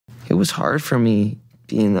was hard for me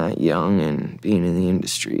being that young and being in the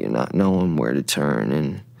industry and not knowing where to turn,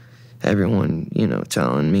 and everyone, you know,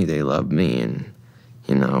 telling me they love me and,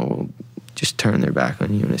 you know, just turn their back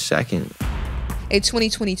on you in a second. A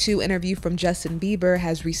 2022 interview from Justin Bieber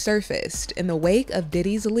has resurfaced in the wake of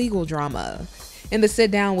Diddy's legal drama. In the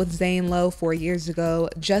sit-down with Zane Lowe 4 years ago,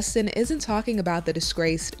 Justin isn't talking about the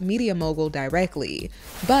disgraced media mogul directly,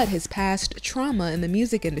 but his past trauma in the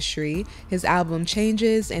music industry, his album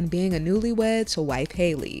changes, and being a newlywed to wife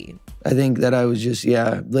Haley. I think that I was just,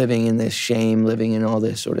 living in this shame, living in all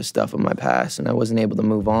this sort of stuff of my past, and I wasn't able to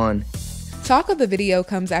move on. Talk of the video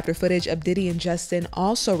comes after footage of Diddy and Justin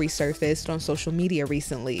also resurfaced on social media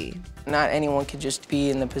recently. Not anyone could just be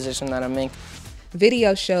in the position that I'm in.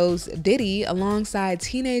 Video shows Diddy alongside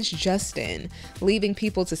teenage Justin, leaving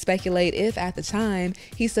people to speculate if, at the time,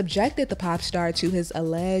 he subjected the pop star to his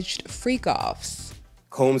alleged freak-offs.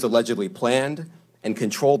 Combs allegedly planned and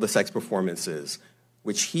controlled the sex performances,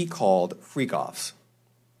 which he called freak-offs,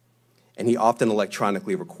 and he often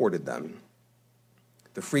electronically recorded them.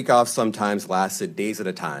 The freak-offs sometimes lasted days at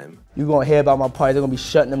a time. You're gonna hear about my party, they're gonna be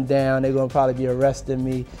shutting them down, they're gonna probably be arresting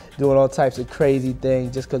me, doing all types of crazy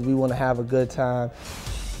things just because we wanna have a good time.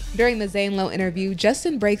 During the Zane Lowe interview,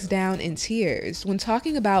 Justin breaks down in tears when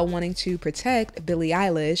talking about wanting to protect Billie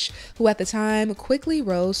Eilish, who at the time quickly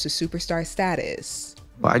rose to superstar status.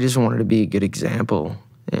 I just wanted to be a good example,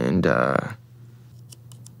 and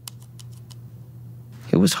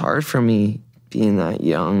it was hard for me being that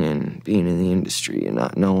young and being in the industry and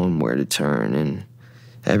not knowing where to turn, and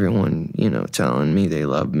everyone, you know, telling me they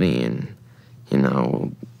love me and, you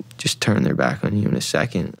know, just turn their back on you in a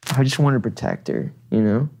second. I just want to protect her, you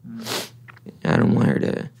know? I don't want her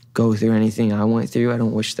to go through anything I went through. I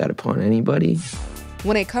don't wish that upon anybody.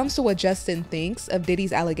 When it comes to what Justin thinks of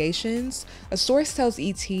Diddy's allegations, a source tells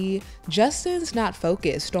ET Justin's not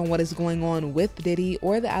focused on what is going on with Diddy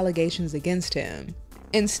or the allegations against him.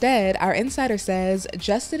 Instead, our insider says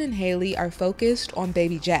Justin and Haley are focused on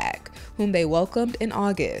baby Jack, whom they welcomed in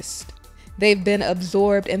August. They've been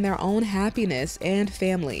absorbed in their own happiness and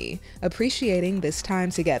family, appreciating this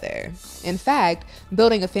time together. In fact,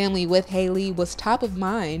 building a family with Haley was top of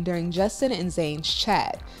mind during Justin and Zane's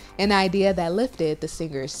chat, an idea that lifted the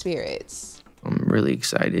singer's spirits. I'm really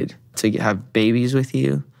excited to have babies with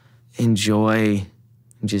you, enjoy,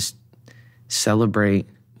 just celebrate,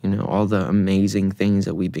 you know, all the amazing things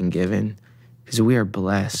that we've been given, because we are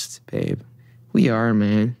blessed, babe. We are,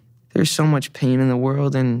 man. There's so much pain in the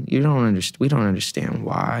world, and we don't understand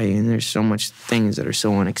why, and there's so much things that are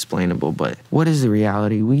so unexplainable, but what is the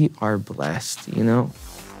reality? We are blessed, you know?